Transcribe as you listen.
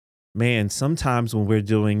Man, sometimes when we're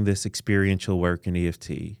doing this experiential work in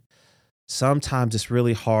EFT, sometimes it's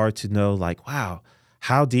really hard to know, like, wow,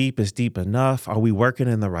 how deep is deep enough? Are we working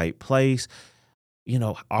in the right place?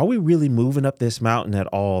 Are we really moving up this mountain at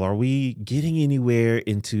all? Are we getting anywhere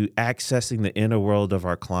into accessing the inner world of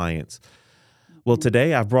our clients? Well, Mhm.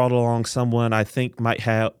 today I brought along someone I think might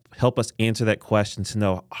help us answer that question to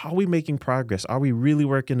know, are we making progress? Are we really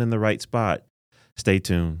working in the right spot? Stay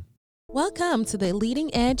tuned. Welcome to the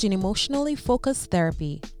Leading Edge in Emotionally Focused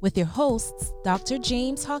Therapy with your hosts, Dr.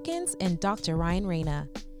 James Hawkins and Dr. Ryan Reyna.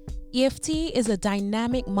 EFT is a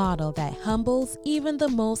dynamic model that humbles even the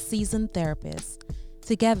most seasoned therapists.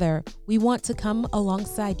 Together, we want to come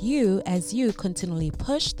alongside you as you continually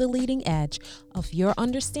push the leading edge of your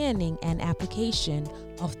understanding and application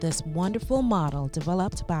of this wonderful model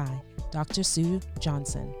developed by Dr. Sue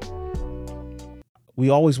Johnson. We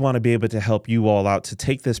always want to be able to help you all out to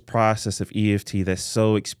take this process of EFT that's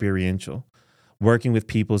so experiential, working with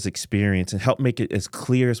people's experience and help make it as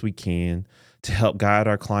clear as we can to help guide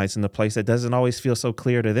our clients in the place that doesn't always feel so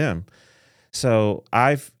clear to them. So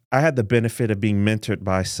I had the benefit of being mentored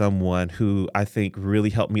by someone who I think really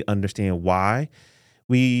helped me understand why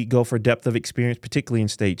we go for depth of experience, particularly in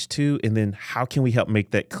stage 2, and then how can we help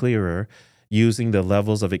make that clearer using the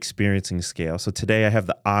levels of experiencing scale. So today I have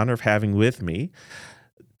the honor of having with me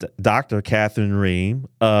Dr. Kathryn Rheem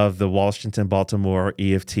of the Washington Baltimore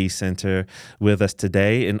EFT Center with us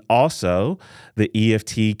today, and also the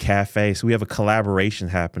EFT Cafe. So we have a collaboration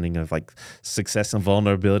happening of like success and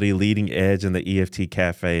vulnerability, leading edge, and the EFT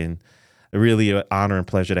Cafe. And really an honor and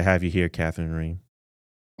pleasure to have you here, Kathryn Rheem.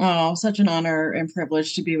 Oh, such an honor and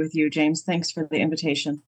privilege to be with you, James. Thanks for the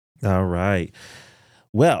invitation. All right.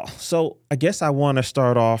 Well, so I guess I want to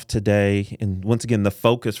start off today, and once again, the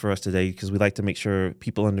focus for us today, because we like to make sure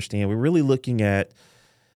people understand we're really looking at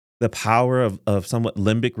the power of somewhat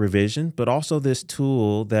limbic revision, but also this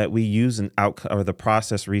tool that we use in or the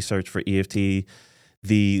process research for EFT,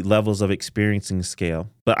 the levels of experiencing scale.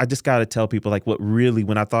 But I just got to tell people, like, what really,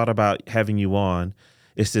 when I thought about having you on,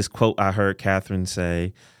 it's this quote I heard Kathryn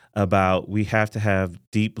say about we have to have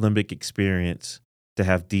deep limbic experience to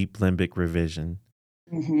have deep limbic revision.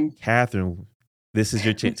 hmm Kathryn, this is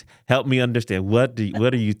your chance. Help me understand. What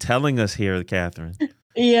are you telling us here, Kathryn?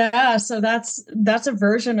 Yeah, so that's a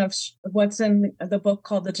version of what's in the book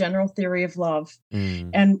called The General Theory of Love. Mm,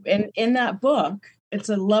 And in that book, it's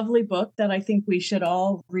a lovely book that I think we should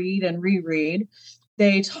all read and reread.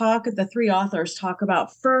 The three authors talk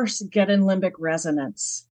about first get in limbic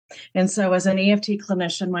resonance. And so as an EFT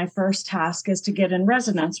clinician, my first task is to get in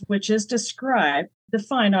resonance, which is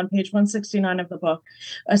defined on page 169 of the book,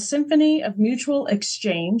 a symphony of mutual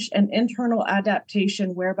exchange and internal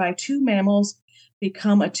adaptation whereby two mammals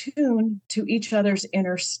become attuned to each other's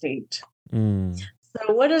inner state. mm.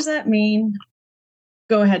 So what does that mean?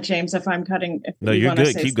 Go ahead, James, if I'm cutting, if No, you you're want to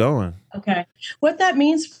good. say Keep something. going. Okay. What that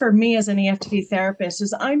means for me as an EFT therapist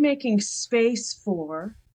is I'm making space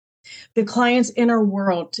for the client's inner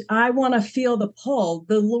world. I want to feel the pull,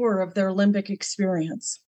 the lure of their limbic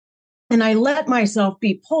experience. And I let myself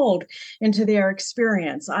be pulled into their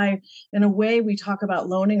experience. In a way, we talk about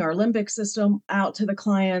loaning our limbic system out to the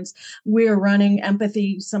clients. We're running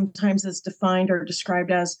empathy, sometimes it's defined or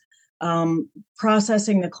described as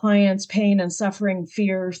processing the client's pain and suffering,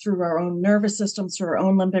 fear through our own nervous systems, through our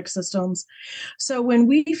own limbic systems. So when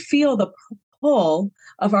we feel the pull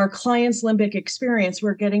of our client's limbic experience,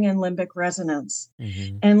 we're getting in limbic resonance.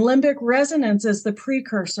 Mm-hmm. And limbic resonance is the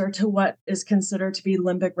precursor to what is considered to be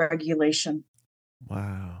limbic regulation.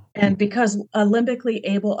 Wow. And because a limbically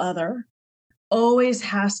able other always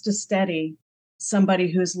has to steady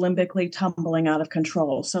somebody who's limbically tumbling out of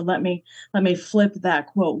control. So let me flip that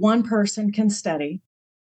quote. One person can steady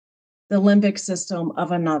the limbic system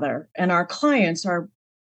of another. And our clients are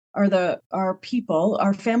our people,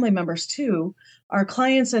 our family members too. Our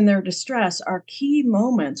clients in their distress are key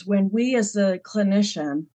moments when we as the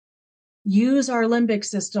clinician use our limbic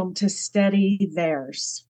system to steady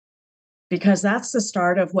theirs, because that's the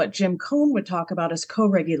start of what Jim Cohn would talk about as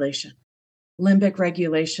co-regulation, limbic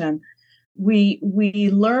regulation. We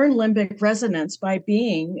learn limbic resonance by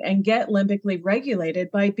being and get limbically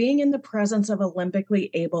regulated by being in the presence of a limbically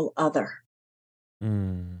able other.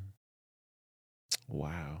 Mm.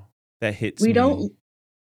 Wow. That hits We me. don't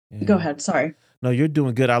Go Yeah. ahead, sorry. No, you're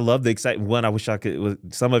doing good. I love the excitement. One, I wish I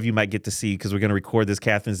could. Some of you might get to see because we're going to record this.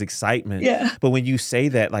 Kathryn's excitement, Yeah. but when you say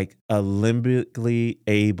that, like a limbically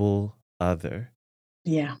able other,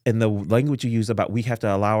 Yeah. and the language you use about we have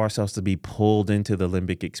to allow ourselves to be pulled into the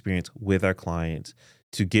limbic experience with our clients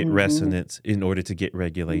to get Mm-hmm. resonance in order to get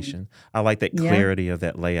regulation. I like that Yeah. clarity of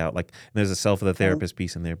that layout. Like there's a self of the Oh, therapist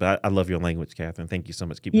piece in there, but I love your language, Kathryn. Thank you so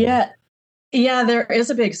much. Keep going. yeah. Yeah, there is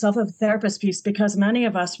a big self of therapist piece because many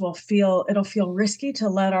of us will feel it'll feel risky to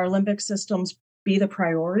let our limbic systems be the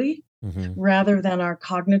priority Mm-hmm. rather than our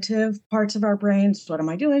cognitive parts of our brains. What am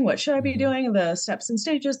I doing? What should I be Mm-hmm. doing? The steps and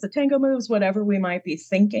stages, the tango moves, whatever we might be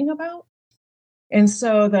thinking about. And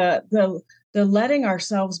so the letting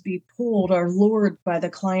ourselves be pulled or lured by the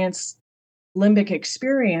client's limbic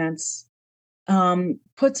experience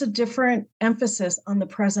puts a different emphasis on the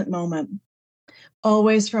present moment,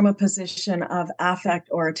 always from a position of affect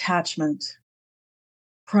or attachment,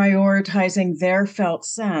 prioritizing their felt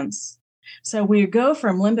sense. So we go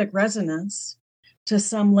from limbic resonance to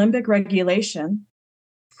some limbic regulation,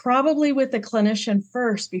 probably with the clinician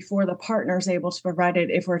first before the partner is able to provide it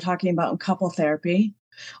if we're talking about in couple therapy,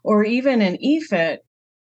 or even in EFIT,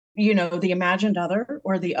 the imagined other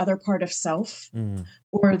or the other part of self Mm-hmm.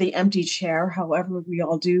 or the empty chair, however, we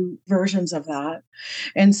all do versions of that.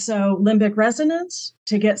 And so limbic resonance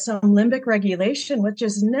to get some limbic regulation, which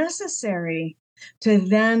is necessary to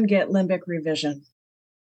then get limbic revision.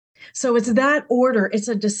 So it's that order. It's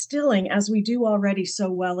a distilling, as we do already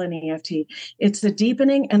so well in EFT. It's a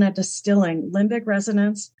deepening and a distilling, limbic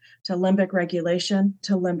resonance to limbic regulation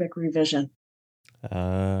to limbic revision.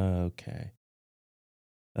 Okay.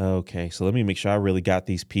 Okay. So let me make sure I really got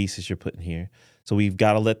these pieces you're putting here. So we've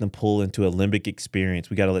got to let them pull into a limbic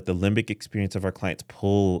experience. We got to let the limbic experience of our clients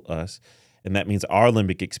pull us. And that means our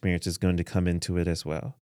limbic experience is going to come into it as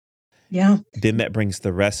well. Yeah. Then that brings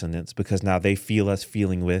the resonance because now they feel us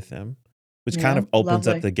feeling with them, which kind Yeah. of opens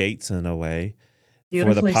up Lovely. the gates in a way for the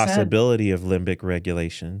Beautifully said. possibility of limbic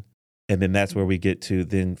regulation. And then that's where we get to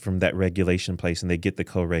then from that regulation place and they get the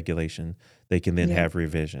co-regulation, they can then Yeah. have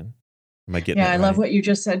revision. Am I getting Yeah. that I love right? what you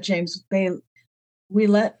just said, James.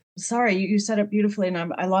 Sorry, you said it beautifully and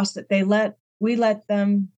I lost it. We let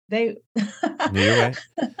them, they, No, you're right.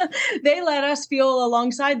 they let us feel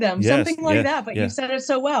alongside them, Yes, something like yes, that, but you yeah. said it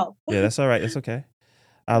so well. Yeah, that's all right. That's okay.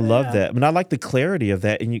 I love Yeah. that. But I like the clarity of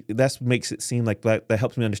that. And that's what makes it seem like that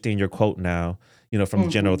helps me understand your quote now, from the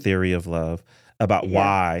general Mm-hmm. theory of love about Yeah,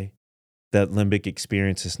 why that limbic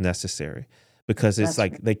experience is necessary. Because it's that's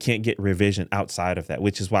like right. they can't get revision outside of that,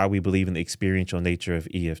 which is why we believe in the experiential nature of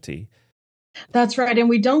EFT. That's right. And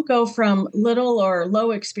we don't go from little or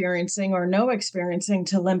low experiencing or no experiencing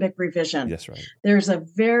to limbic revision. That's right. There's a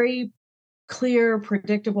very clear,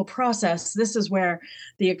 predictable process. This is where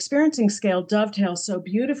the experiencing scale dovetails so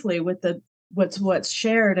beautifully with the what's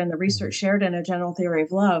shared and the Mm-hmm. research shared in a general theory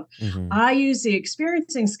of love. Mm-hmm. I use the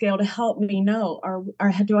experiencing scale to help me know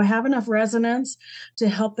do I have enough resonance to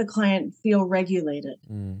help the client feel regulated?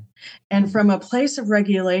 Mm. And from a place of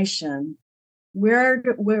regulation,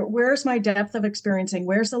 where's my depth of experiencing?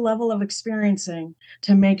 Where's the level of experiencing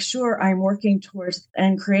to make sure I'm working towards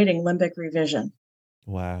and creating limbic revision?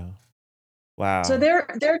 Wow. So Wow.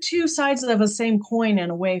 they're two sides of the same coin in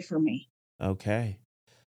a way for me. Okay.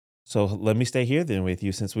 So let me stay here then with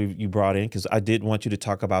you since you brought in, because I did want you to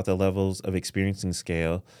talk about the levels of experiencing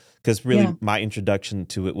scale, because Yeah. really my introduction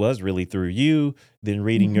to it was really through you, then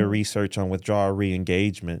reading your Mm-hmm. research on withdrawal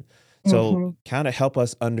re-engagement. So Mm-hmm. kind of help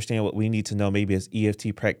us understand what we need to know maybe as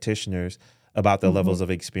EFT practitioners about the Mm-hmm. levels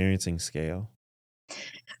of experiencing scale.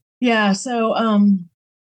 Yeah. So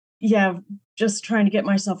yeah, just trying to get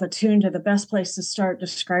myself attuned to the best place to start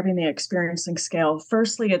describing the experiencing scale.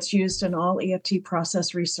 Firstly, it's used in all EFT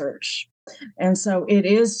process research. And so it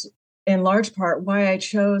is in large part why I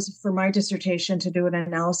chose for my dissertation to do an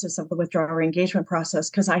analysis of the withdrawal engagement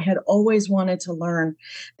process, because I had always wanted to learn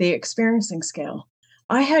the experiencing scale.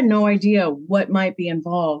 I had no idea what might be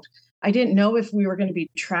involved. I didn't know if we were going to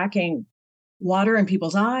be tracking water in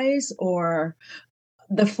people's eyes or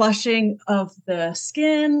the flushing of the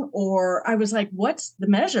skin, or I was like, what's the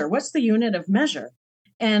measure? What's the unit of measure?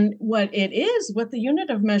 And what the unit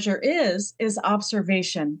of measure is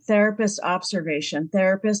observation, therapist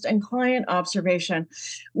and client observation,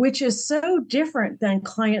 which is so different than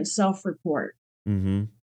client self-report. Mm-hmm.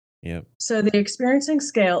 Yep. So the experiencing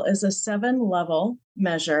scale is a 7-level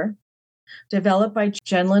measure developed by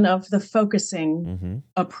Jenlin of the focusing Mm-hmm.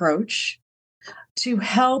 approach to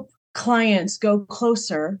help clients go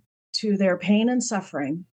closer to their pain and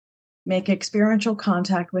suffering, make experiential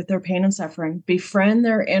contact with their pain and suffering, befriend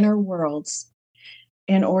their inner worlds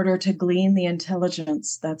in order to glean the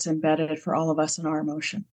intelligence that's embedded for all of us in our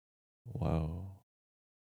emotion. Whoa.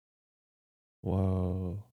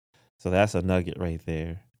 Whoa. So that's a nugget right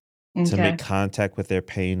there. To make Okay. contact with their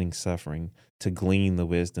pain and suffering, to glean the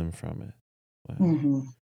wisdom from it. Wow. Mm-hmm.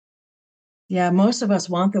 Yeah, most of us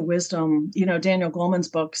want the wisdom. Daniel Goleman's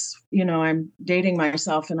books, I'm dating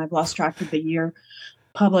myself and I've lost track of the year,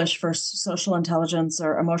 published for social intelligence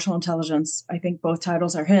or emotional intelligence. I think both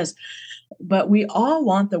titles are his. But we all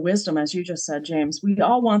want the wisdom, as you just said, James. We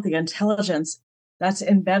all want the intelligence that's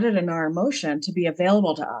embedded in our emotion to be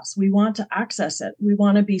available to us. We want to access it. We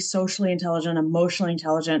want to be socially intelligent, emotionally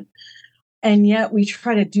intelligent. And yet we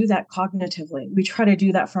try to do that cognitively. We try to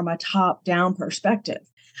do that from a top-down perspective,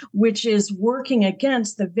 which is working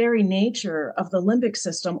against the very nature of the limbic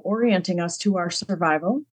system, orienting us to our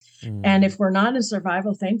survival. And if we're not in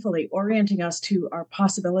survival, thankfully, orienting us to our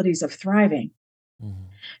possibilities of thriving.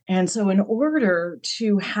 And so in order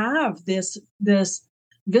to have this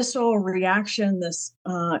visceral reaction, this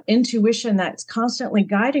intuition that's constantly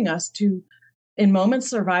guiding us to, in moments,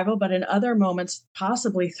 survival, but in other moments,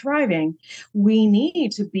 possibly thriving, we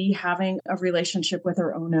need to be having a relationship with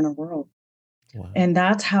our own inner world. Wow. And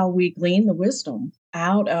that's how we glean the wisdom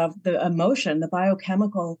out of the emotion, the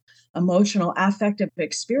biochemical, emotional, affective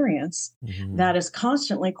experience that is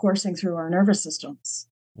constantly coursing through our nervous systems.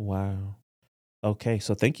 Wow. Okay,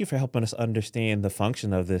 so thank you for helping us understand the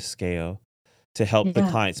function of this scale to help the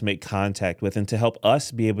clients make contact with and to help us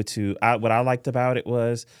be able to. What I liked about it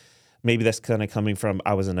was maybe that's kind of coming from,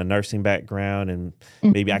 I was in a nursing background and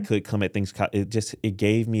maybe I could come at things. It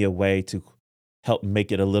gave me a way to help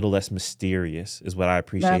make it a little less mysterious is what I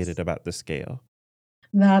appreciated about the scale.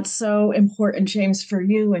 That's so important, James, for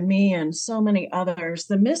you and me and so many others.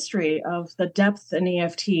 The mystery of the depth in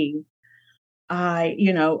EFT,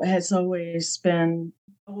 has always been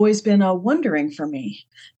a wondering for me.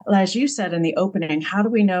 As you said in the opening, how do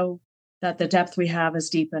we know that the depth we have is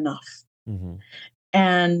deep enough?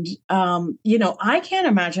 And, I can't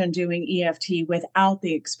imagine doing EFT without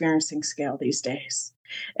the experiencing scale these days.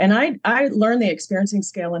 And I learned the experiencing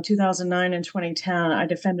scale in 2009 and 2010. I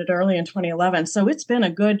defended early in 2011. So it's been a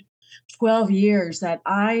good 12 years that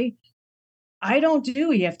I don't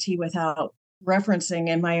do EFT without referencing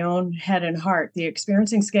in my own head and heart the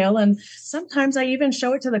experiencing scale. And sometimes I even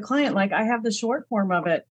show it to the client. Like I have the short form of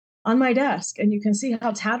it on my desk and you can see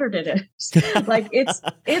how tattered it is. Like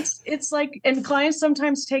it's like, and clients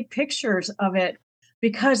sometimes take pictures of it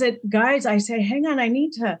because it guides. I say, hang on, I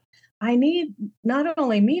need not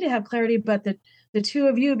only me to have clarity, but the two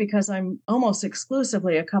of you, because I'm almost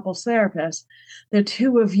exclusively a couples therapist, the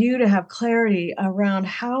two of you to have clarity around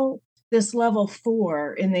how this level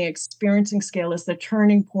 4 in the experiencing scale is the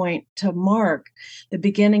turning point to mark the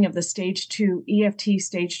beginning of the stage 2 EFT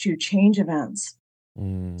stage 2 change events.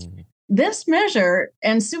 This measure,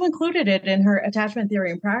 and Sue included it in her Attachment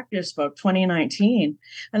Theory and Practice book, 2019.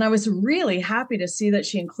 And I was really happy to see that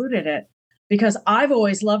she included it because I've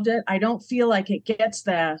always loved it. I don't feel like it gets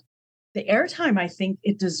the airtime I think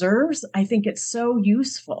it deserves. I think it's so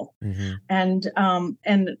useful. And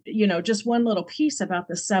just one little piece about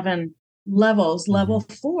the 7 levels. Level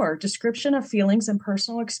 4, description of feelings and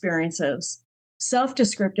personal experiences.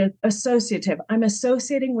 Self-descriptive, associative. I'm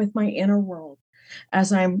associating with my inner world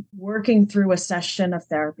as I'm working through a session of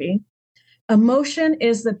therapy. Emotion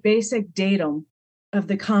is the basic datum of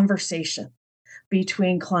the conversation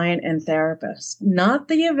between client and therapist, not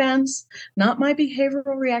the events, not my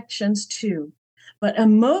behavioral reactions to, but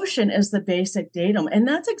emotion is the basic datum. And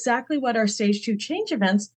that's exactly what our stage 2 change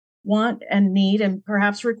events want and need and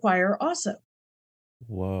perhaps require also.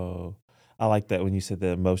 Whoa. I like that when you said the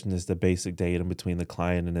emotion is the basic datum between the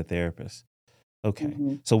client and the therapist. Okay.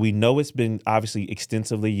 So we know it's been obviously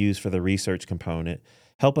extensively used for the research component.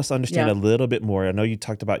 Help us understand a little bit more. I know you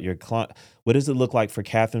talked about your client. What does it look like for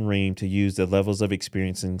Kathryn Rheem to use the levels of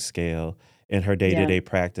experiencing scale in her day-to-day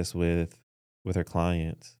practice with her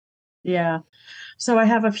clients? Yeah. So I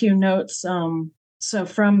have a few notes. So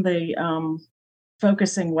from the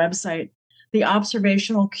focusing website, the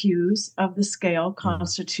observational cues of the scale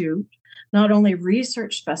constitute not only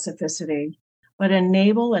research specificity, but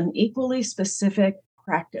enable an equally specific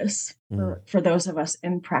practice for those of us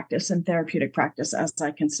in practice and therapeutic practice, as I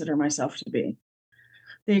consider myself to be.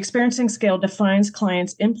 The experiencing scale defines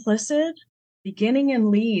clients' implicit, beginning, and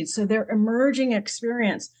lead. So their emerging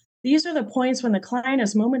experience. These are the points when the client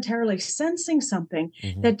is momentarily sensing something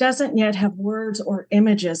that doesn't yet have words or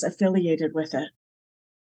images affiliated with it.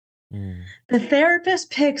 The therapist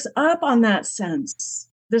picks up on that sense.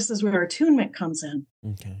 This is where attunement comes in.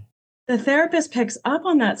 Okay. The therapist picks up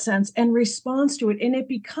on that sense and responds to it, and it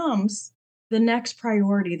becomes the next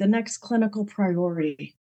priority, the next clinical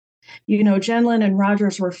priority. Jenlin and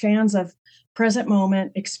Rogers were fans of present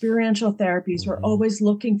moment, experiential therapies. We're always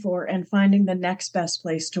looking for and finding the next best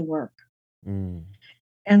place to work.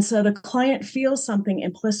 And so the client feels something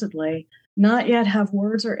implicitly, not yet have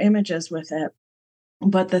words or images with it,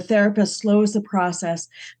 but the therapist slows the process.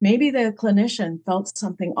 Maybe the clinician felt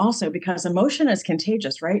something also, because emotion is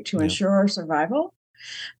contagious, right? To Yep. ensure our survival.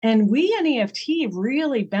 And we in EFT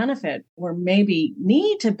really benefit, or maybe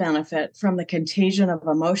need to benefit, from the contagion of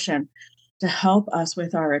emotion to help us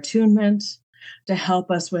with our attunement, to help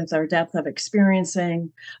us with our depth of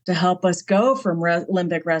experiencing, to help us go from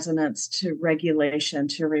limbic resonance to regulation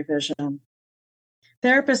to revision.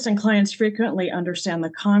 Therapists and clients frequently understand the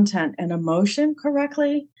content and emotion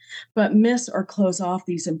correctly, but miss or close off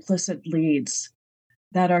these implicit leads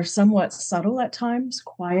that are somewhat subtle at times,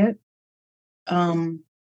 quiet. Um,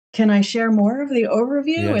 can I share more of the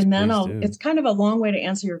overview? Yes, And then please do. it's kind of a long way to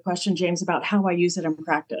answer your question, James, about how I use it in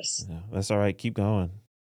practice. Yeah, that's all right. Keep going.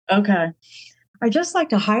 Okay. I just like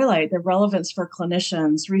to highlight the relevance for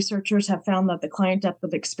clinicians. Researchers have found that the client depth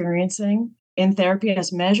of experiencing in therapy,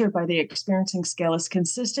 as measured by the experiencing scale, is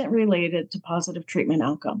consistent related to positive treatment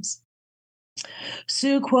outcomes.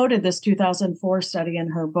 Sue quoted this 2004 study in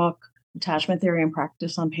her book, Attachment Theory and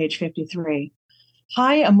Practice, on page 53.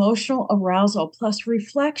 High emotional arousal plus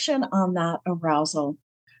reflection on that arousal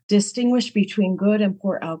distinguish between good and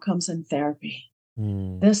poor outcomes in therapy.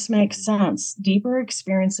 Mm, This makes sense. Deeper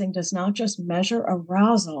experiencing does not just measure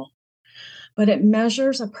arousal, but it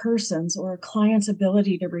measures a person's or a client's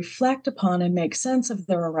ability to reflect upon and make sense of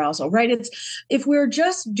their arousal, right? It's, if we're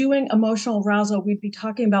just doing emotional arousal, we'd be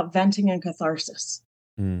talking about venting and catharsis.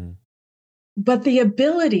 mm, But the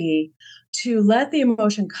ability to let the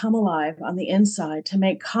emotion come alive on the inside, to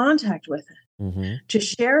make contact with it, mm-hmm, to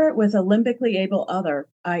share it with a limbically able other,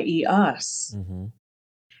 i.e., us, mm-hmm.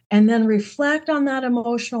 and then reflect on that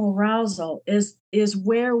emotional arousal is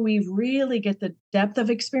where we really get the depth of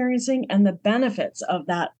experiencing and the benefits of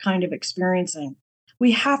that kind of experiencing.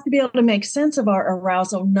 We have to be able to make sense of our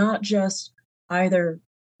arousal, not just either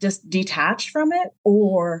just detach from it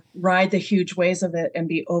or ride the huge waves of it and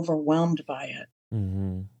be overwhelmed by it.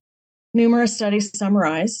 Mm-hmm. Numerous studies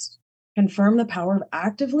summarized confirm the power of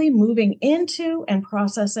actively moving into and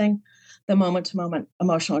processing the moment-to-moment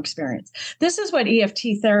emotional experience. This is what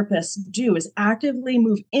EFT therapists do, is actively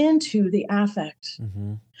move into the affect.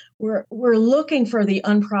 Mm-hmm. We're looking for the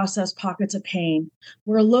unprocessed pockets of pain.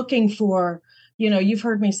 We're looking for, you've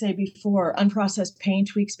heard me say before, unprocessed pain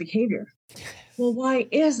tweaks behavior. Well, why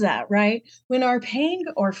is that, right? When our pain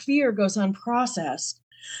or fear goes unprocessed,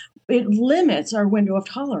 it limits our window of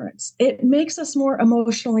tolerance. It makes us more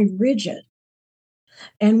emotionally rigid.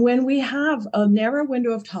 And when we have a narrow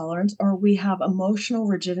window of tolerance, or we have emotional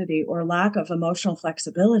rigidity or lack of emotional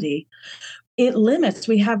flexibility, it limits.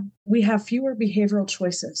 We have fewer behavioral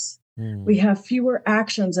choices. We Mm, have fewer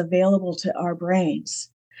actions available to our brains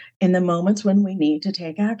in the moments when we need to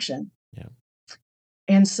take action. yeah.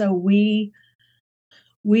 And so we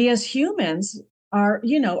as humans, our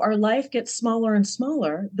life gets smaller and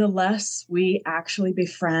smaller the less we actually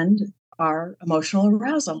befriend our emotional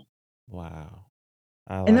arousal. Wow.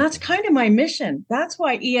 I And like that's it. kind of my mission. That's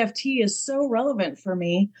why EFT is so relevant for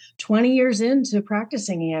me 20 years into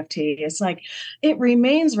practicing EFT. It's like it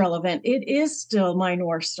remains relevant. It is still my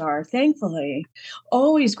North Star, thankfully.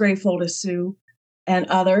 Always grateful to Sue and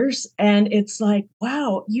others. And it's like,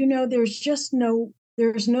 wow,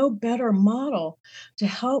 there's no better model to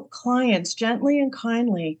help clients gently and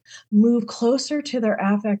kindly move closer to their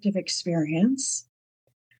affective experience.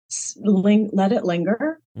 Let it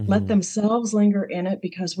linger, let Mm-hmm. themselves linger in it,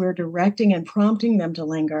 because we're directing and prompting them to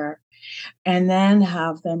linger, and then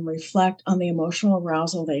have them reflect on the emotional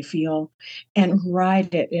arousal they feel and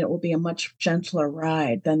ride it. It will be a much gentler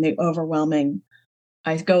ride than the overwhelming.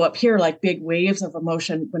 I go up here like big waves of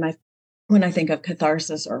emotion when I think of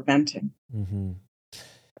catharsis or venting. Mm-hmm.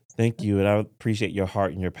 Thank you. And I appreciate your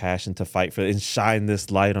heart and your passion to fight for and shine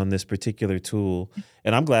this light on this particular tool.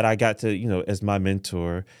 And I'm glad I got to, as my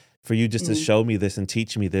mentor, for you just to Mm, show me this and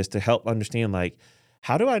teach me this to help understand, like,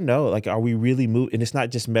 how do I know? Like, are we really moving? And it's not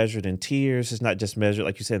just measured in tears. It's not just measured,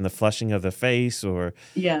 like you said, in the flushing of the face or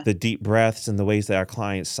yeah, the deep breaths and the ways that our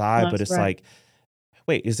clients sigh. But that's it's right. like,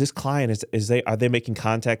 wait, is this client are they making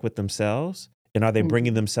contact with themselves, and are they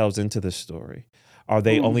bringing Hmm. themselves into the story? Are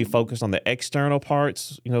they only Hmm. focused on the external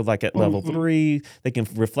parts? Like at level Hmm. 3, they can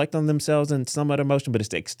reflect on themselves in some other emotion, but it's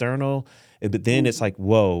the external. But then it's Hmm. like,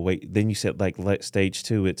 whoa, wait. Then you said like stage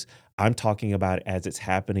 2. It's I'm talking about it as it's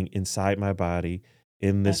happening inside my body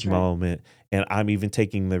in this That's right. moment, and I'm even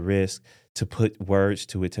taking the risk to put words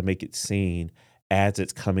to it to make it seen as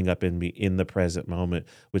it's coming up in me in the present moment,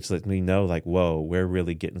 which lets me know like, whoa, we're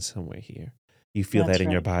really getting somewhere here. You feel that That's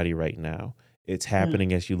in your right. body right now. It's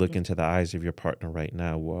happening as you look into the eyes of your partner right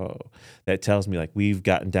now. Whoa. That tells me like we've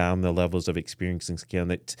gotten down the levels of experiencing scale.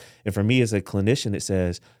 And for me as a clinician, it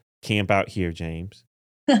says, camp out here, James.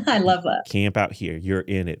 I love that. Camp out here. You're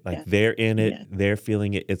in it. Like Yeah. they're in it. Yeah. They're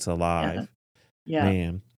feeling it. It's alive. Yeah.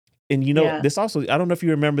 Man. And this also, I don't know if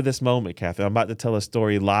you remember this moment, Kathryn. I'm about to tell a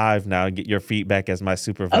story live now and get your feedback as my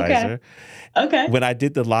supervisor. Okay. When I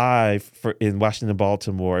did the live in Washington,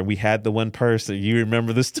 Baltimore, and we had the one person, you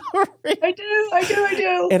remember the story? I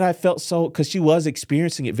do. And I felt because she was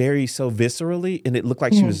experiencing it so viscerally, and it looked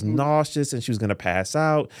like she was nauseous and she was going to pass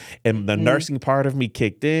out. And the nursing part of me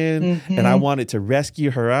kicked in, and I wanted to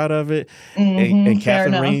rescue her out of it. And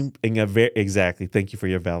Kathryn Rheem, exactly. Thank you for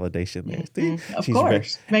your validation there. Of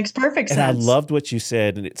course. Makes perfect sense. And I loved what you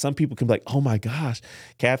said. And some people can be like, oh my gosh.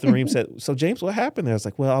 Kathryn Rheem said, so James, what happened there? I was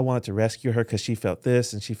like, well, I wanted to rescue her because she felt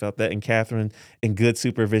this and she felt that. And Kathryn, in good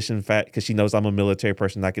supervision, because she knows I'm a military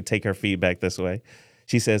person, I could take her feedback this way.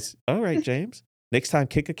 She says, all right, James, next time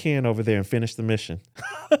kick a can over there and finish the mission.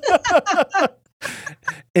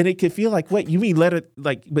 And it could feel like, wait, you mean let it,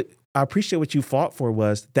 but I appreciate what you fought for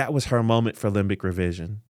that was her moment for limbic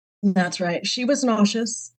revision. That's right. She was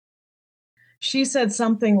nauseous. She said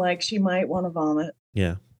something like she might want to vomit.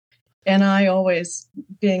 Yeah. And I always,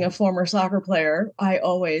 being a former soccer player, I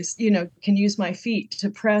always, can use my feet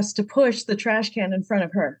to push the trash can in front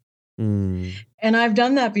of her. And I've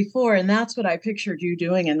done that before. And that's what I pictured you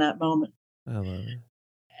doing in that moment. I love it.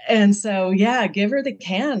 And so, yeah, give her the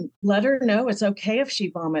can. Let her know it's okay if she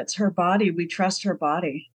vomits. Her body, we trust her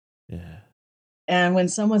body. Yeah. And when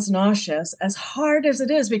someone's nauseous, as hard as it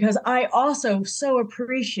is, because I also so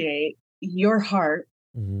appreciate your heart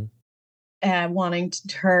and wanting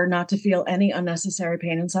her not to feel any unnecessary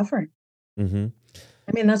pain and suffering. I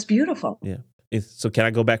mean, that's beautiful. Yeah. So can I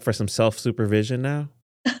go back for some self-supervision now?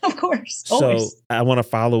 Of course. So Always. I want to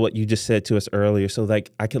follow what you just said to us earlier. So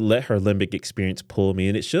I could let her limbic experience pull me,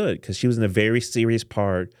 and it should, because she was in a very serious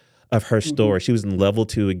part of her story. She was in level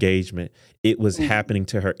 2 engagement. It was happening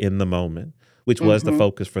to her in the moment, which was the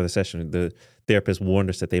focus for the session. The therapist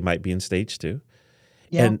warned us that they might be in stage 2.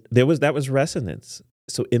 Yeah. And that was resonance.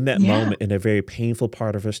 So in that moment, in a very painful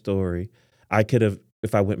part of her story, I could have,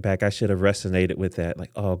 if I went back, I should have resonated with that.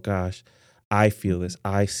 Like, oh gosh, I feel this.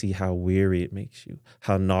 I see how weary it makes you,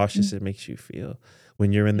 how nauseous it makes you feel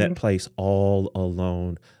when you're in that place all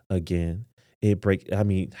alone again.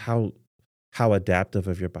 How adaptive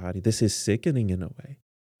of your body. This is sickening in a way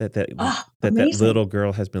that little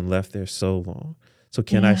girl has been left there so long. So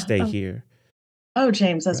can I stay here? Oh,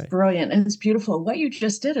 James, that's brilliant. And it's beautiful. What you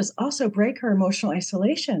just did is also break her emotional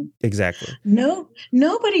isolation. Exactly.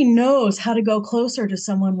 Nobody knows how to go closer to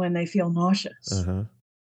someone when they feel nauseous.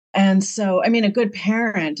 And so, I mean, a good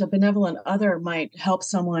parent, a benevolent other might help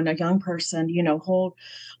someone, a young person,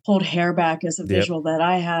 hold hair back as a visual that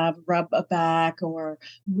I have, rub a back or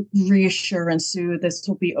reassure and soothe. This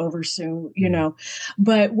will be over soon,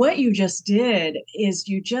 But what you just did is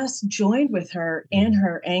you just joined with her in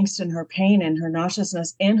her angst and her pain and her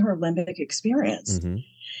nauseousness and her limbic experience.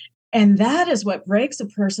 And that is what breaks a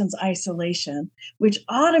person's isolation, which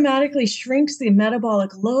automatically shrinks the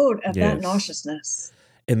metabolic load of that nauseousness.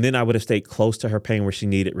 And then I would have stayed close to her pain where she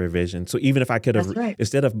needed revision. So even if I could have,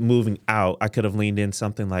 instead of moving out, I could have leaned in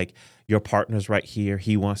something like, your partner's right here.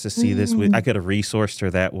 He wants to see this. I could have resourced her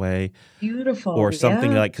that way. Beautiful. Or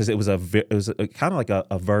something like, because it was kind of like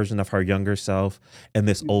a version of her younger self. And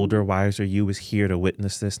this older, wiser you was here to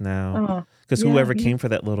witness this now. Because whoever came for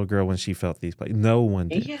that little girl when she felt these places, no one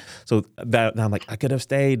did. Yeah. So now I'm like, I could have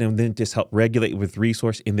stayed and then just helped regulate with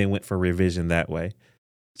resource and then went for revision that way.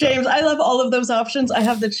 James, I love all of those options. I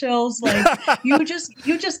have the chills. Like you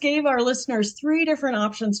just gave our listeners 3 different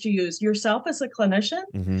options to use. Yourself as a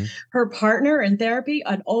clinician, her partner in therapy,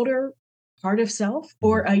 an older part of self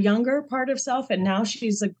or a younger part of self. And now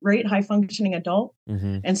she's a great high functioning adult.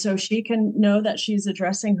 And so she can know that she's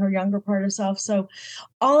addressing her younger part of self. So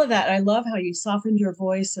all of that, I love how you softened your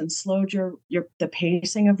voice and slowed the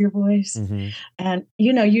pacing of your voice. And,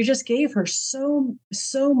 you just gave her so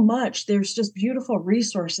much. There's just beautiful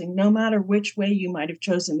resourcing, no matter which way you might have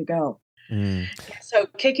chosen to go. So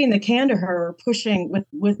kicking the can to her, or pushing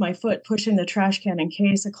with my foot, pushing the trash can in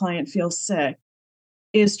case a client feels sick,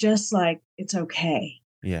 is just like, it's okay.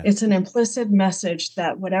 Yeah. It's an implicit message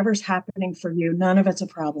that whatever's happening for you, none of it's a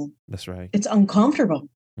problem. That's right. It's uncomfortable.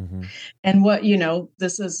 And what,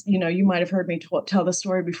 this is, you might have heard me tell the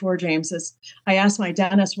story before, James, is I asked my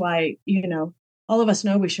dentist why, all of us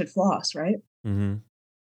know we should floss, right?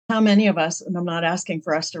 how many of us, and I'm not asking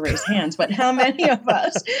for us to raise hands, but how many of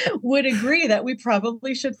us would agree that we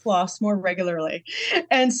probably should floss more regularly?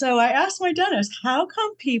 And so I asked my dentist, how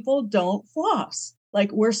come people don't floss?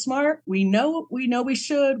 Like, we're smart. We know we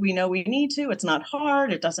should. We know we need to. It's not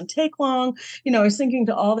hard. It doesn't take long. I was thinking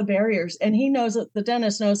to all the barriers, and he knows that the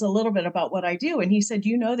dentist knows a little bit about what I do. And he said,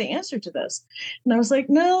 you know the answer to this. And I was like,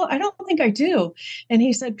 no, I don't think I do. And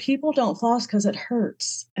he said, people don't floss because it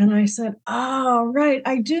hurts. And I said, oh, right.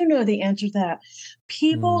 I do know the answer to that.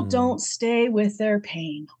 People don't stay with their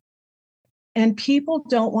pain. And people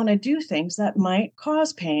don't want to do things that might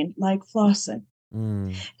cause pain, like flossing.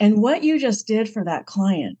 And what you just did for that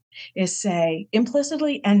client is say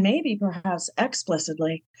implicitly and maybe perhaps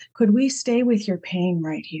explicitly, could we stay with your pain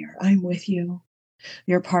right here? I'm with you.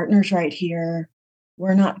 Your partner's right here.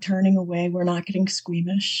 We're not turning away. We're not getting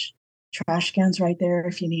squeamish. Trash can's right there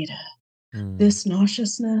if you need it. This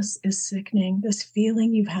nauseousness is sickening. This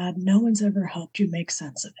feeling you've had, no one's ever helped you make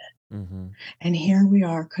sense of it. And here we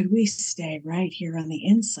are. Could we stay right here on the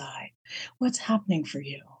inside? What's happening for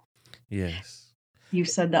you? Yes. You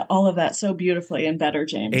said that all of that so beautifully and better,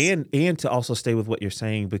 James. And to also stay with what you're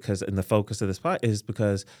saying, because in the focus of this part is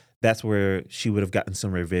because that's where she would have gotten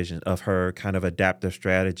some revision of her kind of adaptive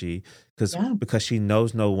strategy, because she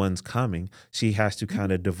knows no one's coming. She has to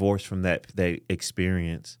kind of divorce from that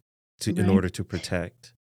experience in order to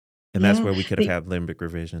protect. And that's where we could have had limbic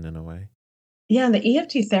revision in a way. Yeah, the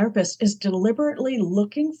EFT therapist is deliberately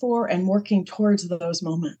looking for and working towards those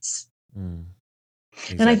moments.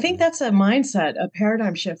 Exactly. And I think that's a mindset, a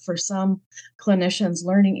paradigm shift for some clinicians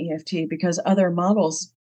learning EFT, because other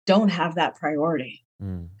models don't have that priority.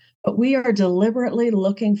 But we are deliberately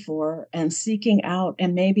looking for and seeking out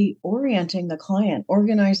and maybe orienting the client,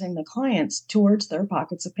 organizing the clients towards their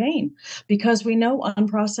pockets of pain, because we know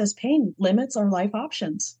unprocessed pain limits our life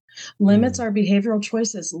options, limits our behavioral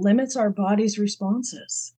choices, limits our body's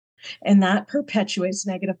responses. And that perpetuates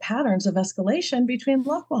negative patterns of escalation between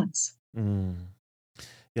loved ones.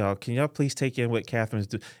 Y'all, can y'all please take in what Kathryn's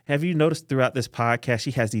doing? Have you noticed throughout this podcast,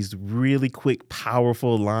 she has these really quick,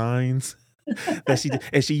 powerful lines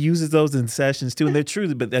and she uses those in sessions too. And they're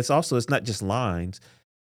true, but it's not just lines.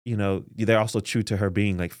 They're also true to her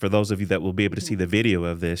being. Like, for those of you that will be able to see the video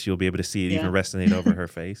of this, you'll be able to see it even resonate over her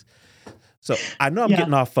face. So I know I'm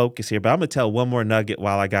getting off focus here, but I'm going to tell one more nugget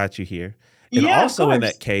while I got you here. And also in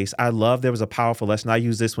that case, I love there was a powerful lesson. I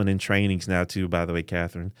use this one in trainings now too, by the way,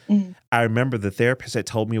 Kathryn. I remember the therapist that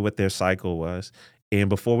told me what their cycle was. And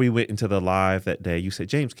before we went into the live that day, you said,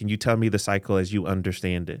 James, can you tell me the cycle as you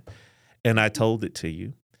understand it? And I told it to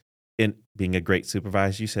you. And being a great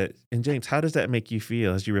supervisor, you said, and James, how does that make you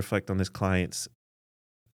feel as you reflect on this client's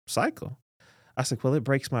cycle? I said, well, it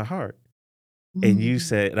breaks my heart. And you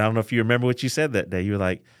said, and I don't know if you remember what you said that day. You were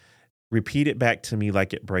like, repeat it back to me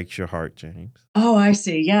like it breaks your heart, James. Oh, I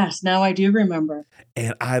see. Yes. Now I do remember.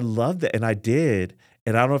 And I loved it. And I did.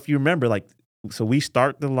 And I don't know if you remember, so we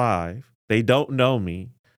start the live. They don't know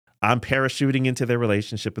me. I'm parachuting into their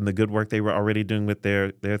relationship and the good work they were already doing with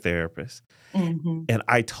their therapist. And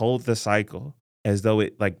I told the cycle as though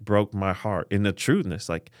it broke my heart, in the truthness,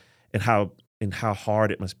 and how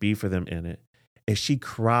hard it must be for them in it. And she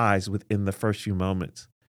cries within the first few moments.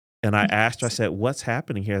 And I asked her, I said, what's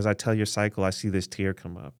happening here? As I tell your cycle, I see this tear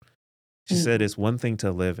come up. She said, it's one thing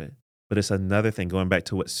to live it, but it's another thing, going back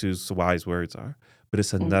to what Sue's wise words are, but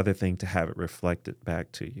it's another thing to have it reflected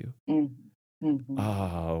back to you.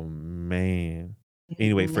 Oh, man.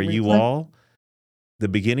 Anyway, for you all, the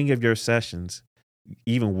beginning of your sessions,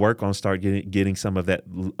 even work on start getting some of that,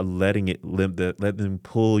 let them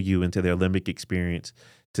pull you into their limbic experience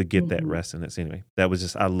to get that resonance. Anyway, that was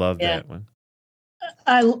just, I love that one.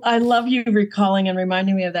 I love you recalling and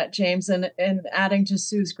reminding me of that, James, and adding to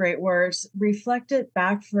Sue's great words. Reflect it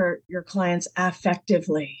back for your clients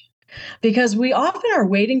affectively, because we often are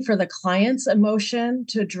waiting for the client's emotion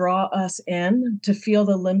to draw us in, to feel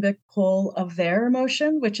the limbic pull of their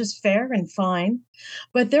emotion, which is fair and fine.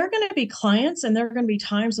 But there are going to be clients, and there are going to be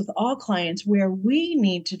times with all clients where we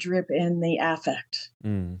need to drip in the affect,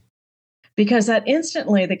 because that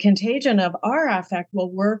instantly the contagion of our affect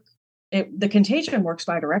will work. The contagion works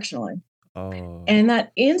bidirectionally. And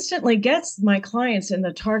that instantly gets my clients in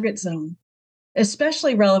the target zone,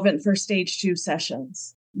 especially relevant for stage 2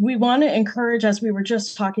 sessions. We want to encourage, as we were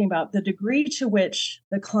just talking about, the degree to which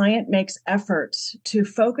the client makes efforts to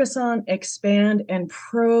focus on, expand, and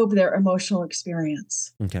probe their emotional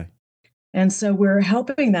experience. Okay. And so we're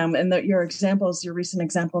helping them. And your recent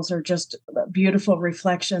examples are just beautiful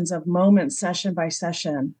reflections of moments, session by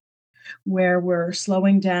session, where we're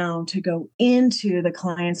slowing down to go into the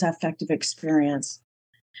client's affective experience.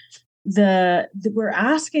 the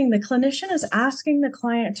clinician is asking the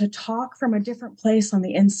client to talk from a different place on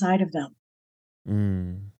the inside of them.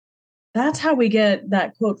 That's how we get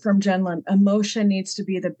that quote from Jenlin: emotion needs to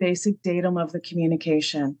be the basic datum of the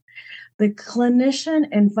communication. The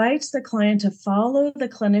clinician invites the client to follow the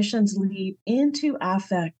clinician's lead into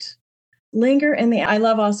affect. Linger in the. I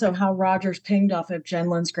love also how Rogers pinged off of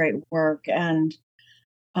Jenlin's great work. And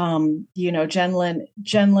Jenlin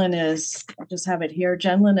is, I'll just have it here.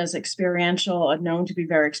 Jenlin is experiential, known to be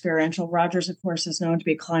very experiential. Rogers, of course, is known to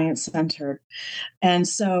be client-centered. And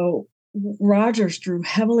so Rogers drew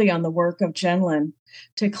heavily on the work of Jenlin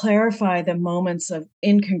to clarify the moments of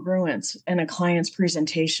incongruence in a client's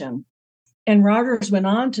presentation. And Rogers went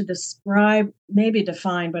on to describe, maybe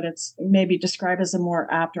define, but it's maybe describe as a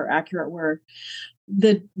more apt or accurate word,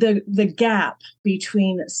 the gap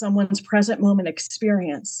between someone's present moment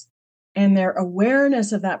experience and their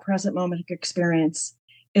awareness of that present moment experience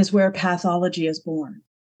is where pathology is born.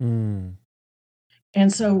 And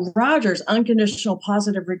so Rogers, unconditional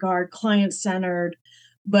positive regard, client-centered,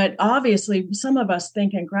 but obviously some of us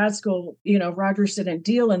think in grad school, Rogers didn't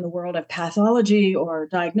deal in the world of pathology or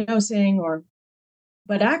diagnosing,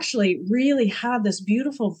 but actually really had this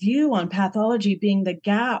beautiful view on pathology being the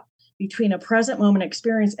gap between a present moment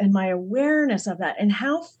experience and my awareness of that, and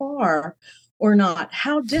how far or not,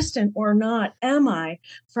 how distant or not am I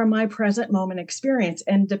from my present moment experience.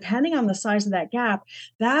 And depending on the size of that gap,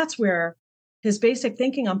 that's where his basic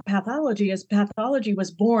thinking on pathology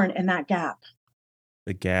was born in that gap.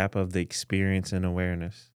 The gap of the experience and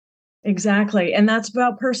awareness. Exactly. And that's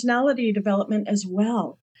about personality development as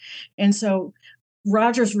well. And so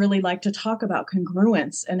Rogers really liked to talk about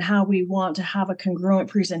congruence and how we want to have a congruent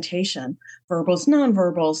presentation, verbals,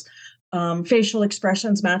 nonverbals, facial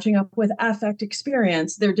expressions matching up with affect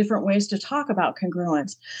experience. There are different ways to talk about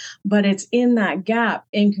congruence, but it's in that gap,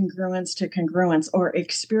 incongruence to congruence, or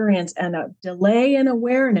experience and a delay in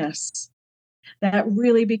awareness, that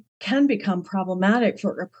really can become problematic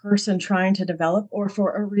for a person trying to develop, or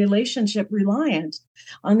for a relationship reliant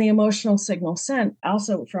on the emotional signal sent,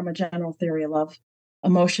 also from a general theory of love.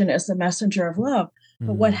 Emotion is the messenger of love.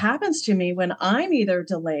 But what happens to me when I'm either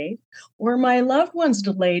delayed or my loved one's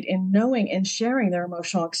delayed in knowing and sharing their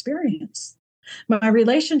emotional experience? My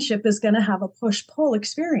relationship is going to have a push-pull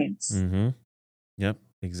experience. Yep,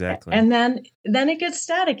 exactly. And then it gets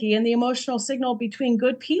staticky, and the emotional signal between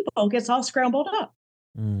good people gets all scrambled up.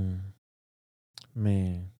 Man,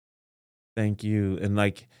 thank you.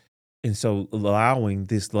 And so allowing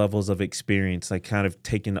these levels of experience, like kind of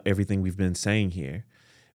taking everything we've been saying here,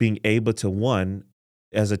 being able to, one,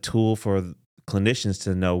 as a tool for clinicians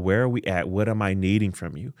to know, where are we at? What am I needing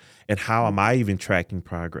from you? And how am I even tracking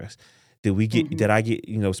progress? Did I get,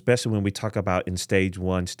 especially when we talk about in stage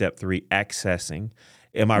 1, step 3, accessing,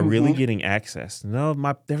 am I really getting access? No,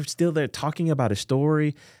 they're still there talking about a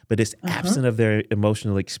story, but it's absent of their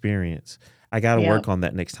emotional experience. I got to work on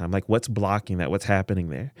that next time. Like, what's blocking that? What's happening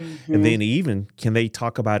there? And then even, can they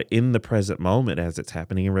talk about it in the present moment as it's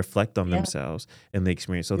happening and reflect on themselves and the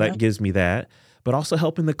experience? So that gives me that, but also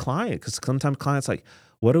helping the client, because sometimes clients like,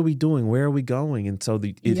 what are we doing? Where are we going? And so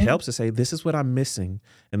it helps to say, this is what I'm missing.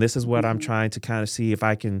 And this is what I'm trying to kind of see if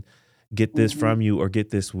I can get this from you or get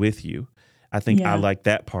this with you. I think I like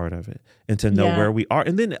that part of it, and to know where we are.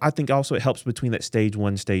 And then I think also it helps between that stage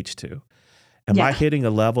 1, stage 2. Am I hitting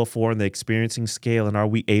a level 4 in the experiencing scale? And are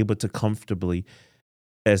we able to comfortably,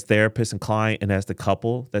 as therapist and client and as the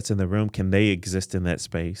couple that's in the room, can they exist in that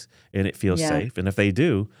space and it feels safe? And if they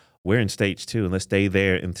do, we're in stage 2, and let's stay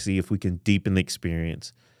there and see if we can deepen the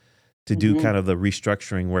experience to do kind of the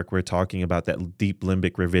restructuring work we're talking about, that deep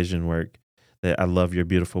limbic revision work. That I love your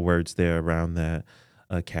beautiful words there around that,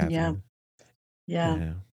 Kathryn.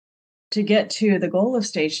 Yeah. To get to the goal of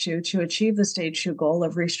stage 2, to achieve the stage 2 goal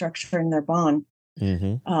of restructuring their bond.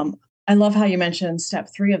 I love how you mentioned step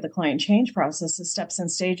 3 of the client change process. The steps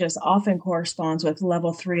and stages often corresponds with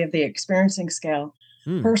level 3 of the experiencing scale.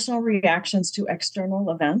 Personal reactions to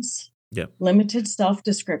external events, limited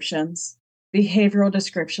self-descriptions, behavioral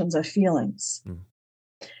descriptions of feelings.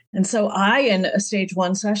 And so in a stage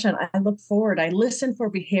 1 session, I listen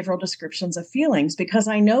for behavioral descriptions of feelings, because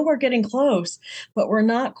I know we're getting close, but we're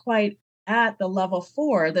not quite at the level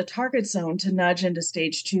 4, the target zone, to nudge into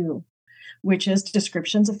stage 2, which is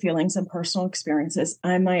descriptions of feelings and personal experiences.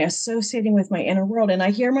 Am I associating with my inner world? And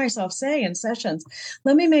I hear myself say in sessions,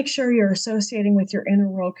 let me make sure you're associating with your inner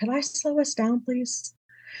world. Could I slow us down, please?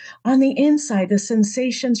 On the inside, the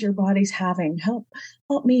sensations your body's having, help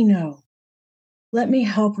me know. Let me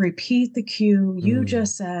help repeat the cue you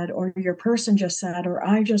just said, or your person just said, or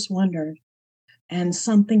I just wondered, and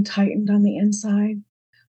something tightened on the inside.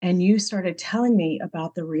 and you started telling me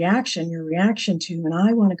about your reaction to, and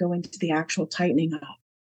I want to go into the actual tightening up.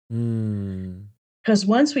 Because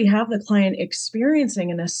once we have the client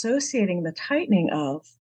experiencing and associating the tightening of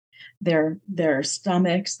their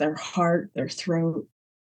stomachs, their heart, their throat,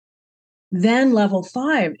 then level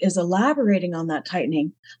 5 is elaborating on that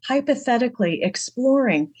tightening, hypothetically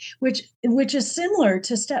exploring, which is similar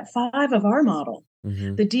to step 5 of our model,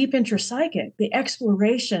 the deep intrapsychic, the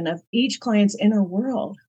exploration of each client's inner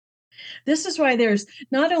world. This is why there's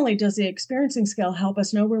not only does the experiencing scale help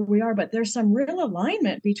us know where we are, but there's some real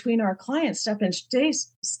alignment between our client step and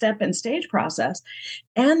stage process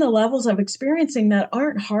and the levels of experiencing that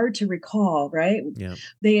aren't hard to recall, right? Yeah.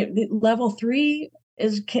 The level 3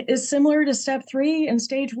 is similar to step 3 and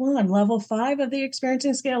stage 1. Level 5 of the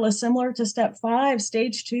experiencing scale is similar to step 5,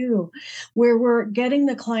 stage 2, where we're getting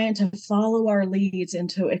the client to follow our leads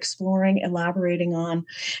into exploring, elaborating on,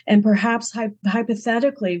 and perhaps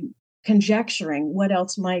hypothetically conjecturing what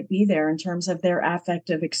else might be there in terms of their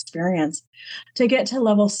affective experience, to get to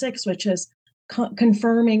level 6, which is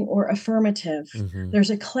confirming or affirmative. There's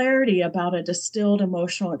a clarity about a distilled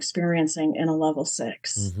emotional experiencing in a level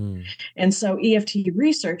 6. And so EFT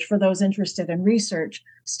research, for those interested in research,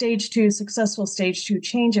 successful stage 2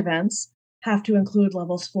 change events have to include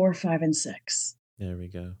levels 4, 5, and 6. There we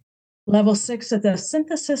go. Level 6 is the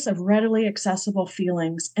synthesis of readily accessible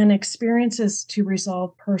feelings and experiences to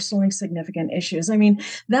resolve personally significant issues. I mean,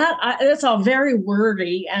 that's all very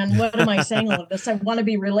wordy. And what am I saying all of this? I want to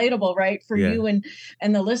be relatable, right, for you and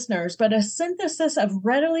the listeners. But a synthesis of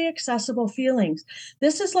readily accessible feelings.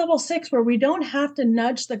 This is level 6, where we don't have to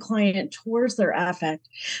nudge the client towards their affect.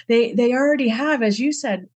 They already have, as you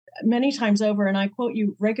said many times over, and I quote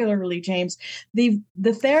you regularly, James, the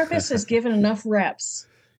therapist is given enough reps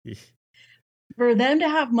for them to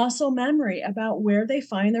have muscle memory about where they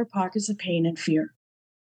find their pockets of pain and fear.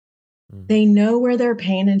 They know where their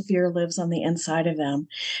pain and fear lives on the inside of them,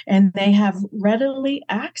 and they have readily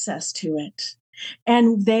access to it.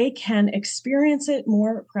 And they can experience it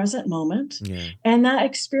more present moment. Yeah. And that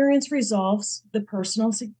experience resolves the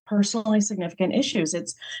personally significant issues.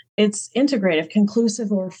 It's integrative,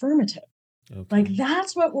 conclusive, or affirmative. Okay. Like,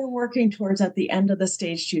 that's what we're working towards at the end of the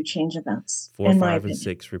stage 2 change events. 4, 5, and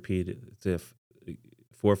 6 repeated.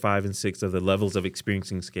 4, 5, and 6 of the levels of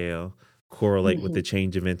experiencing scale correlate with the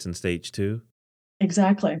change events in stage 2.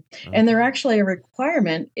 Exactly. Okay. And they're actually a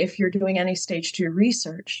requirement if you're doing any stage 2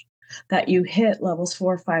 research that you hit levels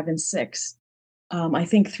 4, 5, and 6. I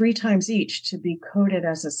think 3 times each to be coded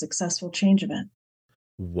as a successful change event.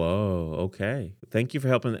 Whoa. Okay. Thank you for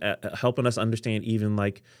helping us understand even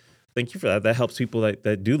like. Thank you for that. That helps people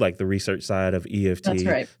that do like the research side of EFT. That's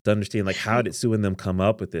right. To understand like how did Sue and them come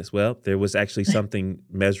up with this? Well, there was actually something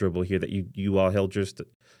measurable here that you all held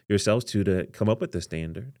yourselves to come up with the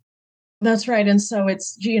standard. That's right. And so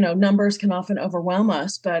it's, numbers can often overwhelm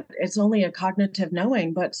us, but it's only a cognitive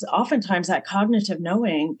knowing. But oftentimes that cognitive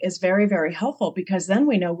knowing is very, very helpful, because then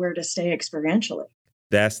we know where to stay experientially.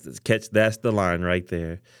 That's the line right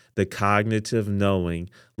there. The cognitive knowing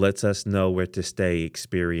lets us know where to stay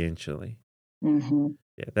experientially.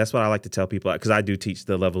 Yeah, that's what I like to tell people, because I do teach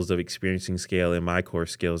the levels of experiencing scale in my core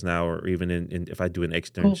skills now, or even in if I do an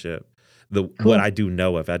externship. Cool. What I do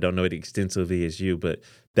know of, I don't know it extensively as you, but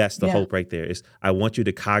that's the hope right there. Is I want you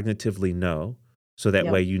to cognitively know, so that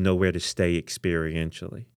way you know where to stay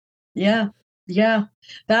experientially. Yeah. Yeah,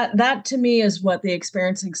 that to me is what the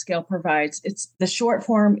experiencing scale provides. It's the short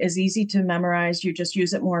form is easy to memorize. You just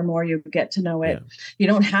use it more and more. You get to know it. Yeah. You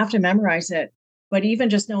don't have to memorize it, but even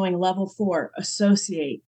just knowing level 4,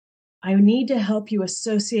 associate. I need to help you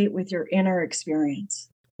associate with your inner experience.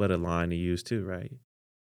 What a line to use too, right?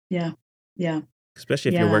 Yeah, yeah.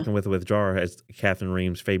 Especially if you're working with a withdrawer, as Kathryn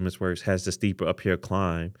Rheem's famous words, has the steeper uphill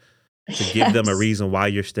climb. To give them a reason why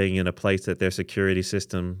you're staying in a place that their security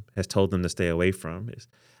system has told them to stay away from.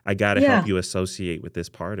 I got to help you associate with this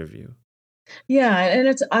part of you. Yeah. And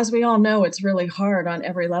it's, as we all know, it's really hard on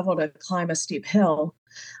every level to climb a steep hill.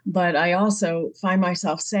 But I also find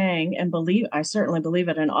myself saying, and I certainly believe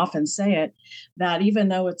it and often say it, that even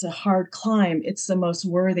though it's a hard climb, it's the most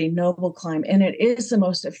worthy, noble climb. And it is the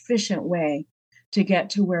most efficient way to get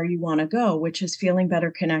to where you want to go, which is feeling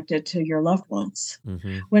better connected to your loved ones.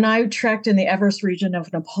 When I trekked in the Everest region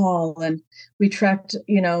of Nepal, and we trekked,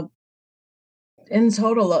 in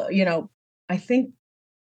total, I think,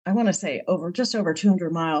 I want to say just over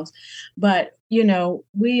 200 miles, but,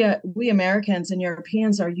 we Americans and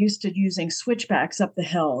Europeans are used to using switchbacks up the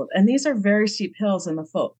hill. And these are very steep hills in the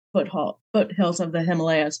foothills of the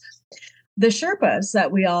Himalayas. The Sherpas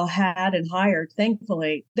that we all had and hired,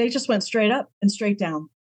 thankfully, they just went straight up and straight down.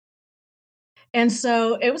 And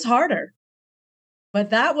so it was harder,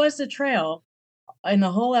 but that was the trail in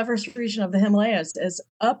the whole Everest region of the Himalayas, is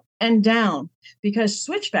up and down, because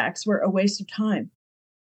switchbacks were a waste of time.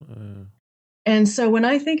 And so when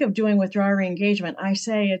I think of doing withdrawal re-engagement, I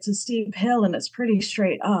say it's a steep hill and it's pretty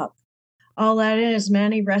straight up. I'll let in as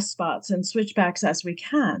many rest spots and switchbacks as we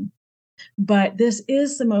can. But this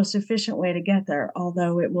is the most efficient way to get there,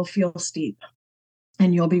 although it will feel steep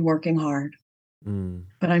and you'll be working hard.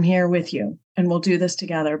 But I'm here with you and we'll do this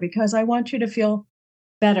together, because I want you to feel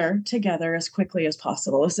better together as quickly as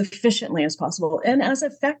possible, as efficiently as possible, and as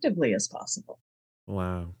effectively as possible.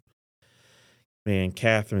 Wow. Man,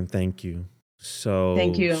 Kathryn, thank you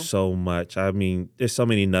Thank you. so much. I mean, there's so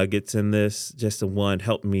many nuggets in this. Just the one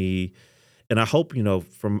helped me. And I hope,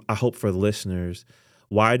 I hope for the listeners,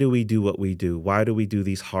 why do we do what we do? Why do we do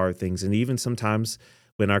these hard things? And even sometimes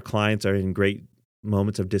when our clients are in great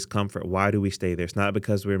moments of discomfort, why do we stay there? It's not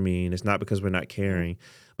because we're mean. It's not because we're not caring.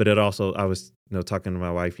 But it also, I was, talking to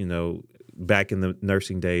my wife, back in the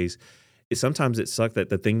nursing days, sometimes it sucked that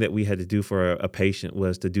the thing that we had to do for a patient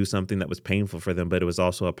was to do something that was painful for them, but it was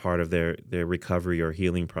also a part of their recovery or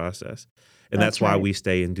healing process. And that's why we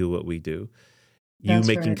stay and do what we do. You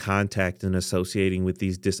making contact and associating with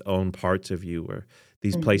these disowned parts of you, or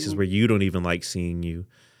these places where you don't even like seeing you.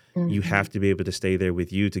 You have to be able to stay there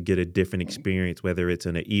with you to get a different experience, whether it's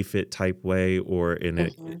in an EFIT type way or in a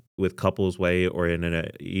with couples way or in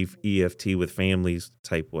an EFT with families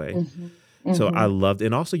type way. So I loved,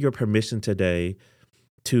 and also your permission today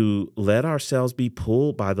to let ourselves be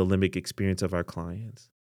pulled by the limbic experience of our clients,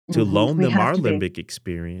 to loan them our limbic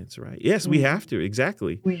experience, right? Yes, we have to.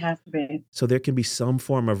 Exactly. We have to be. So there can be some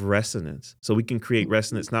form of resonance. So we can create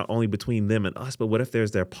resonance not only between them and us, but what if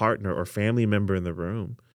there's their partner or family member in the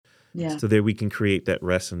room? Yeah. So that we can create that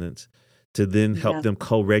resonance to then help them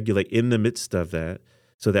co-regulate in the midst of that.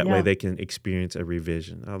 So that way they can experience a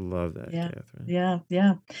revision. I love that,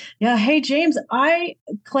 Kathryn. Yeah. Hey, James,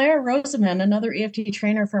 Claire Rosamond, another EFT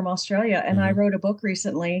trainer from Australia, and I wrote a book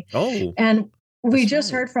recently. Oh. And we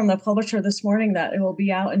just heard from the publisher this morning that it will be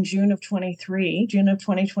out in June of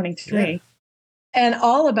 2023. Yeah. And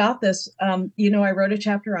all about this, I wrote a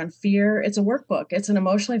chapter on fear. It's a workbook. It's an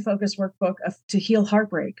emotionally focused workbook to heal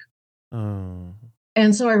heartbreak. Oh.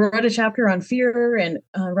 And so I wrote a chapter on fear and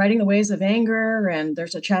writing the ways of anger. And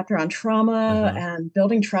there's a chapter on trauma and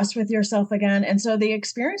building trust with yourself again. And so the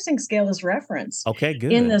experiencing scale is referenced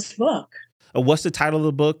in this book. What's the title of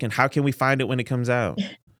the book and how can we find it when it comes out?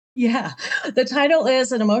 Yeah, the title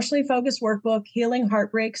is An Emotionally Focused Workbook, Healing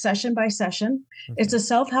Heartbreak Session by Session. It's a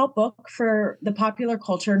self-help book for the popular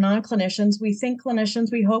culture, non-clinicians.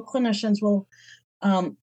 We hope clinicians will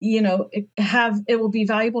it will be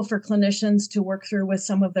valuable for clinicians to work through with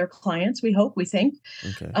some of their clients. We think.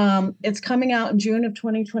 It's coming out in June of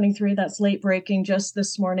 2023. That's late breaking. Just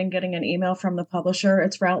this morning, getting an email from the publisher.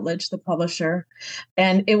 It's Routledge, the publisher,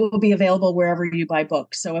 and it will be available wherever you buy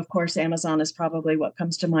books. So of course, Amazon is probably what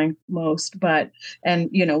comes to mind most,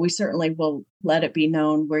 we certainly will let it be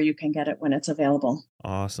known where you can get it when it's available.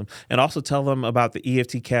 Awesome. And also tell them about the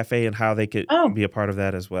EFT Cafe and how they could be a part of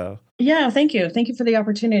that as well. Yeah, thank you. Thank you for the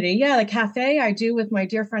opportunity. Yeah, the cafe I do with my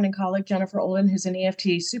dear friend and colleague, Jennifer Olin, who's an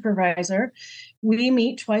EFT supervisor. We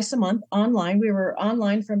meet twice a month online. We were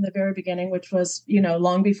online from the very beginning, which was,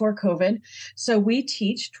 long before COVID. So we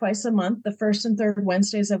teach twice a month, the first and third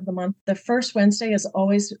Wednesdays of the month. The first Wednesday is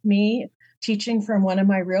always me teaching from one of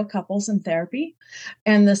my real couples in therapy.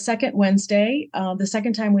 And the second Wednesday, the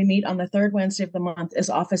second time we meet on the third Wednesday of the month is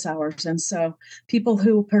office hours. And so people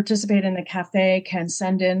who participate in the cafe can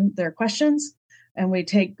send in their questions, and we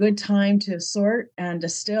take good time to sort and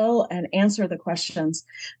distill and answer the questions.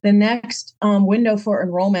 The next window for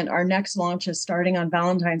enrollment, our next launch is starting on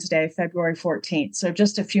Valentine's Day, February 14th. So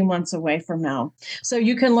just a few months away from now. So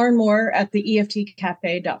you can learn more at the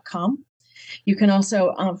EFTcafe.com. You can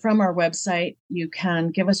also, from our website, you can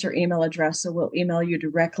give us your email address. So we'll email you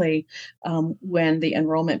directly when the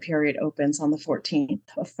enrollment period opens on the 14th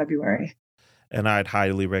of February. And I'd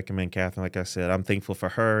highly recommend Kathryn. Like I said, I'm thankful for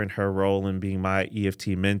her and her role in being my EFT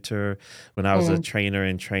mentor when I was a trainer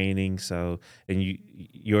in training. So, and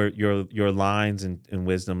your lines and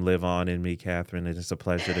for live on in me, Kathryn. And it's a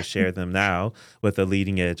pleasure to share them now with a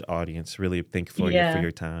leading edge audience. Really thankful for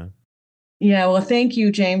your time. Yeah, well, thank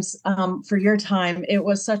you, James, for your time. It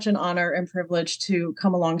was such an honor and privilege to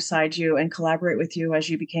come alongside you and collaborate with you as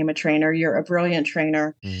you became a trainer. You're a brilliant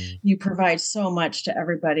trainer. You provide so much to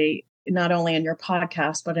everybody, not only in your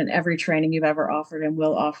podcast, but in every training you've ever offered and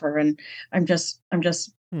will offer. And I'm just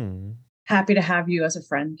happy to have you as a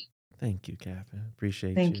friend. Thank you, Kathryn. Appreciate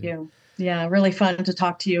you. Thank you. Yeah, really fun to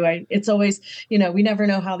talk to you. It's always, we never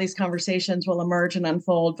know how these conversations will emerge and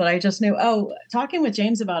unfold, but I just knew, talking with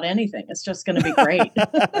James about anything is just going to be great.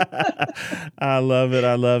 I love it.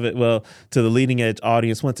 I love it. Well, to the Leading Edge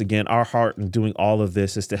audience, once again, our heart in doing all of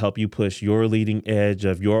this is to help you push your leading edge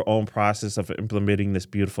of your own process of implementing this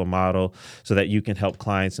beautiful model so that you can help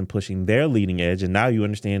clients in pushing their leading edge. And now you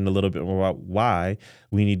understand a little bit more about why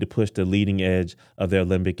we need to push the leading edge of their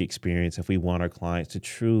limbic experience if we want our clients to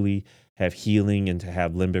truly have healing and to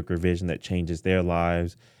have limbic revision that changes their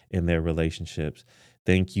lives and their relationships.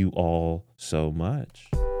 Thank you all so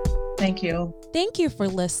much. Thank you. Thank you for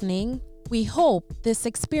listening. We hope this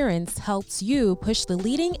experience helps you push the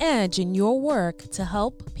leading edge in your work to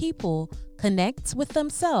help people connect with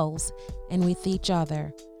themselves and with each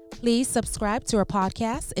other. Please subscribe to our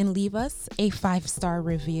podcast and leave us a 5-star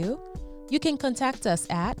review. You can contact us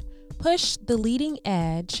at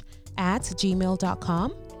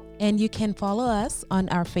pushtheleadingedge@gmail.com. And you can follow us on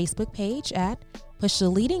our Facebook page at Push the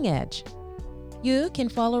Leading Edge. You can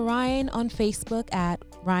follow Ryan on Facebook at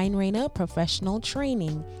Ryan Reyna Professional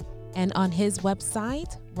Training and on his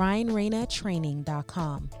website,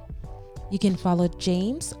 ryanreynatraining.com. You can follow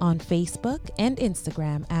James on Facebook and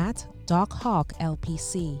Instagram at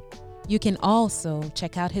DocHawkLPC. You can also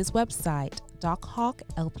check out his website,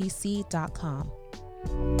 dochawklpc.com.